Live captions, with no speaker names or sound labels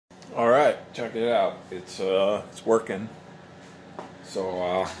All right, check it out. It's working.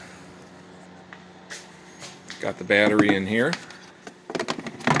 So got the battery in here.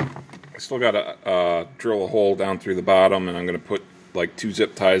 I still got to drill a hole down through the bottom, and I'm going to put like 2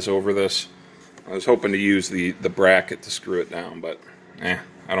 zip ties over this. I was hoping to use the bracket to screw it down, but I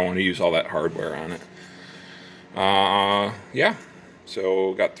don't want to use all that hardware on it. Yeah,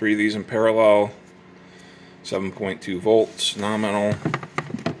 so got 3 of these in parallel, 7.2 volts nominal,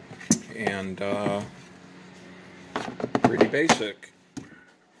 and pretty basic.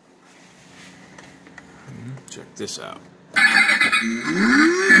 Check this out.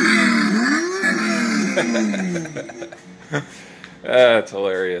 That's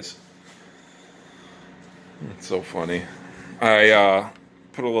hilarious. It's so funny. I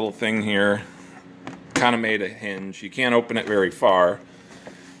put a little thing here, kind of made a hinge. You can't open it very far,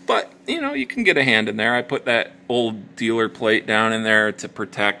 but you know, you can get a hand in there. I put that old dealer plate down in there to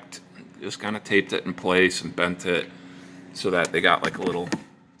protect. Just kind of taped it in place and bent it so that they got like a little,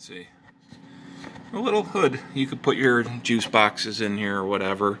 let's see, a little hood. You could put your juice boxes in here or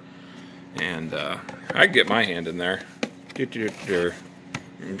whatever, and I could get my hand in there.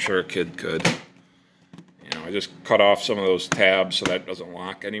 I'm sure a kid could. You know, I just cut off some of those tabs so that doesn't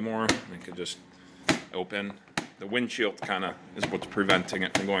lock anymore. I could just open. The windshield kind of is what's preventing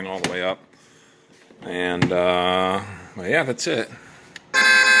it from going all the way up. And well, yeah, that's it.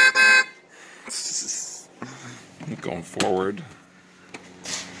 Going forward.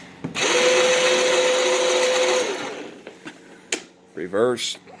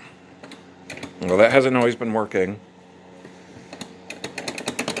 Reverse. Well, that hasn't always been working.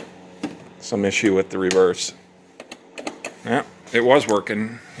 Some issue with the reverse. Yeah, it was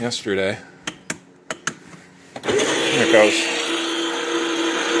working yesterday. There it goes.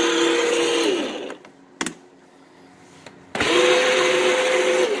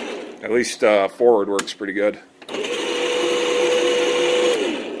 At least forward works pretty good.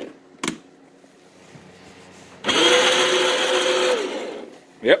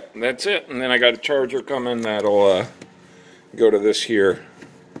 Yep, that's it. And then I got a charger coming that'll go to this here.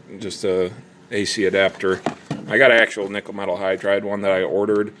 Just a AC adapter. I got an actual nickel metal hydride one that I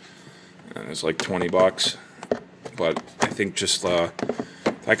ordered, and it's like 20 bucks. But I think just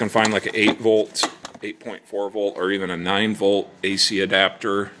if I can find like an 8 volt, 8.4 volt, or even a 9 volt AC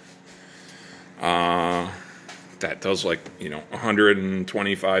adapter that does like, you know,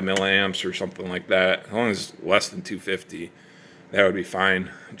 125 milliamps or something like that, as long as it's less than 250, that would be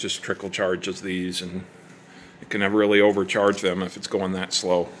fine. It just trickle charges these, and you can never really overcharge them if it's going that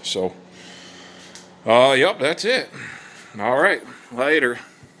slow. So, yep, that's it. All right, later.